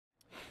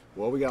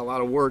Well, we got a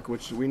lot of work,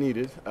 which we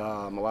needed.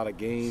 A lot of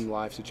game,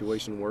 live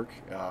situation work.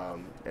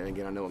 And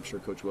again, I'm sure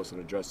Coach Wilson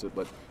addressed it,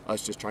 but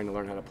us just trying to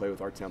learn how to play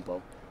with our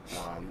tempo,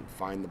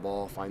 find the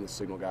ball, find the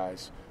signal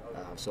guys.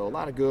 So a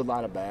lot of good, a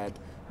lot of bad.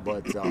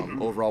 But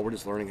overall, we're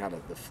just learning how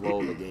the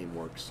flow of the game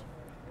works.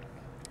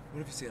 What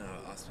have you seen out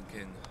of Austin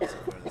King so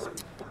far this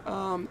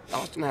week?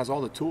 Austin has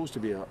all the tools to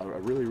be a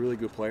really, really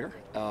good player.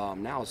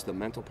 Now it's the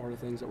mental part of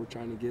things that we're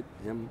trying to get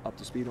him up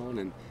to speed on,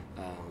 and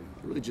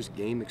really just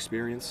game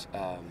experience.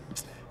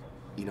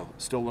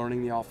 Still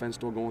learning the offense,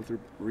 still going through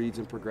reads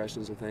and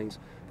progressions and things.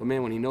 But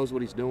man, when he knows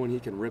what he's doing, he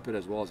can rip it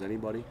as well as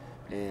anybody.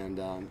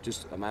 And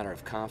just a matter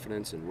of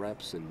confidence and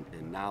reps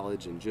and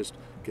knowledge and just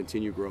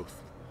continue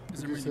growth.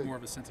 Is there maybe more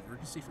of a sense of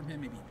urgency from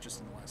him, maybe just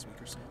in the last week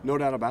or so? No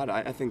doubt about it.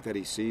 I think that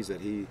he sees that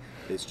he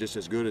is just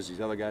as good as these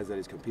other guys that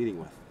he's competing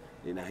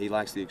with. He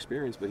lacks the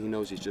experience, but he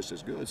knows he's just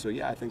as good. So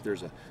yeah, I think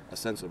there's a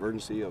sense of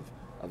urgency of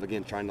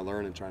again trying to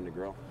learn and trying to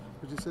grow.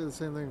 Would you say the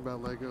same thing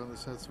about Lego in the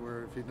sense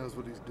where if he knows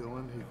what he's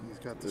doing, he's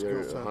got the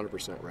skill set?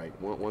 100% right.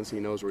 Once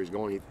he knows where he's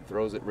going, he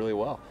throws it really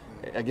well.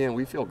 Again,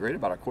 we feel great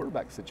about our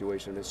quarterback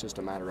situation. It's just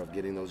a matter of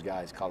getting those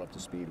guys caught up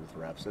to speed with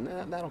reps, and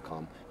that'll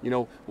come.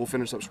 We'll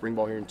finish up spring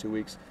ball here in 2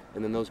 weeks,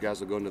 and then those guys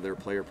will go into their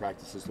player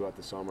practices throughout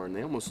the summer, and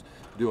they almost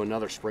do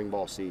another spring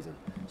ball season.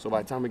 So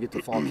by the time we get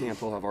to fall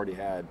camp, they'll have already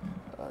had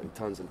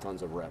tons and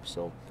tons of reps.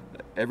 So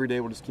every day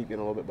we'll just keep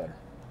getting a little bit better.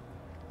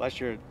 Last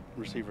year,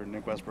 receiver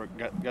Nick Westbrook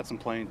got some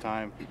playing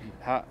time.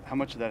 How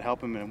much did that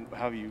help him, and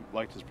how have you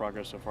liked his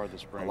progress so far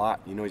this spring? A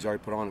lot. He's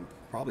already put on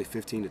probably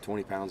 15 to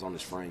 20 pounds on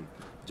his frame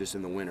just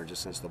in the winter,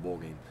 just since the bowl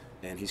game.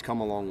 And he's come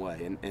a long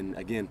way. And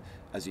again,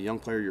 as a young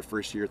player, your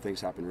first year,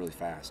 things happen really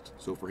fast.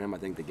 So for him, I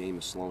think the game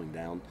is slowing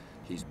down.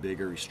 He's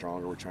bigger, he's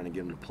stronger. We're trying to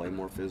get him to play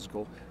more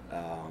physical.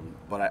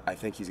 But I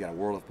think he's got a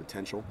world of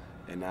potential.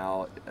 And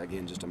now,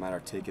 again, just a matter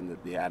of taking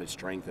the added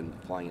strength and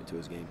applying it to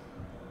his game.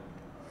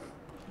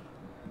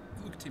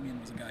 Luke Timian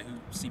was a guy who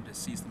seemed to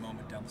seize the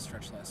moment down the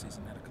stretch last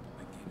season, had a couple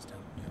big games down,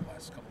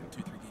 last couple,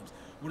 2-3 games.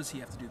 What does he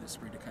have to do this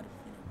spring to kind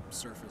of,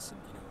 surface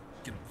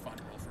and, find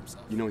a role for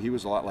himself? He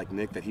was a lot like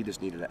Nick, that he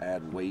just needed to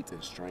add weight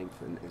and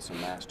strength and some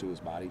mass to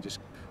his body, just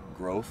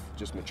growth,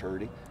 just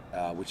maturity,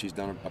 which he's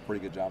done a pretty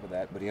good job of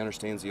that. But he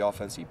understands the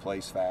offense, he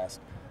plays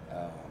fast.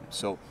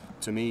 So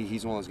to me,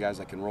 he's one of those guys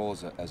that can roll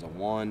as a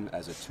 1,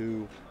 as a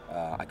 2.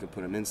 I can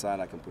put him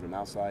inside, I can put him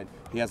outside.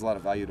 He has a lot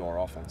of value to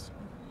our offense.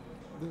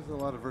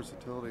 There's a lot of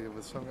versatility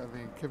with some.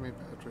 Kimmy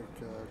Patrick,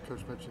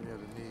 Coach mentioned he had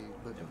a knee,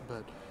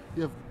 but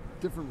you have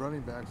different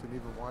running backs and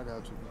even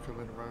wideouts who can come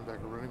in and running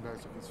back, or running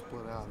backs that can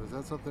split out. Is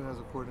that something as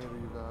a coordinator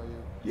you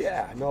value?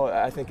 Yeah, no,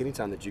 I think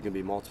anytime that you can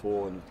be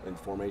multiple in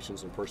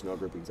formations and personnel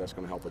groupings, that's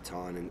going to help a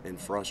ton. And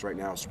for us right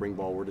now, spring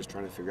ball, we're just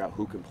trying to figure out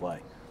who can play.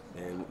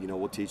 And,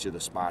 we'll teach you the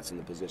spots and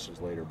the positions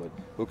later, but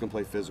who can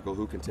play physical,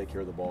 who can take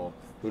care of the ball,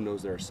 who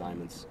knows their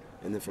assignments,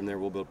 and then from there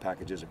we'll build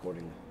packages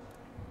accordingly.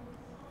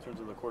 In terms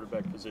of the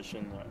quarterback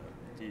position,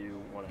 do you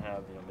want to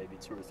have maybe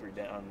 2 or 3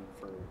 down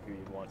for who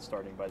you'd want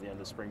starting by the end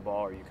of spring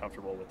ball? Or are you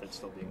comfortable with it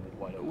still being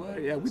wide open? Well,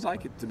 yeah, we'd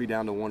like it to be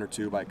down to 1 or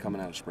 2 by coming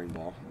out of spring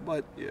ball,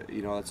 but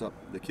that's up.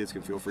 The kids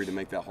can feel free to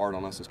make that hard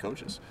on us as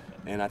coaches,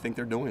 and I think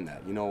they're doing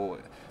that.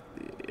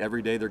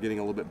 Every day they're getting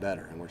a little bit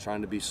better, and we're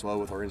trying to be slow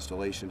with our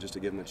installation just to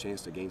give them a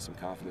chance to gain some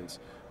confidence.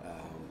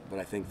 But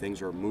I think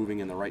things are moving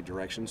in the right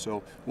direction,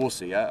 so we'll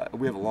see.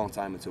 We have a long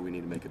time until we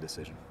need to make a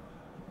decision.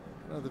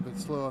 They've been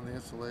slow on the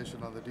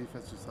installation on the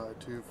defensive side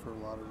too for a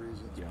lot of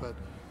reasons. Yeah. But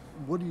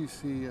what do you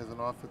see as an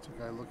offensive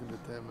guy looking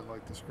at them in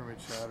like the scrimmage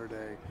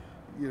Saturday?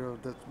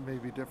 That may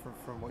be different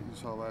from what you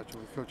saw last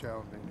year with Coach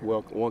Allen being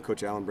here. Well,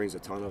 Coach Allen brings a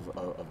ton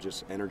of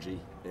just energy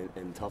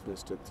and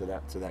toughness to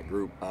that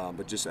group.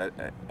 But just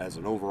as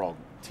an overall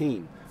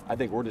team, I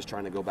think we're just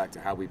trying to go back to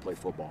how we play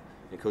football.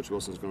 And Coach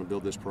Wilson's going to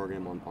build this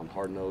program on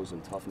hard nose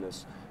and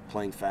toughness,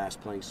 playing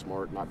fast, playing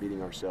smart, not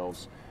beating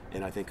ourselves.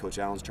 And I think Coach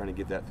Allen's trying to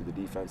get that through the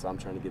defense. I'm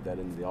trying to get that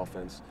into the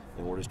offense,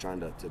 and we're just trying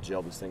to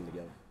gel this thing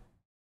together.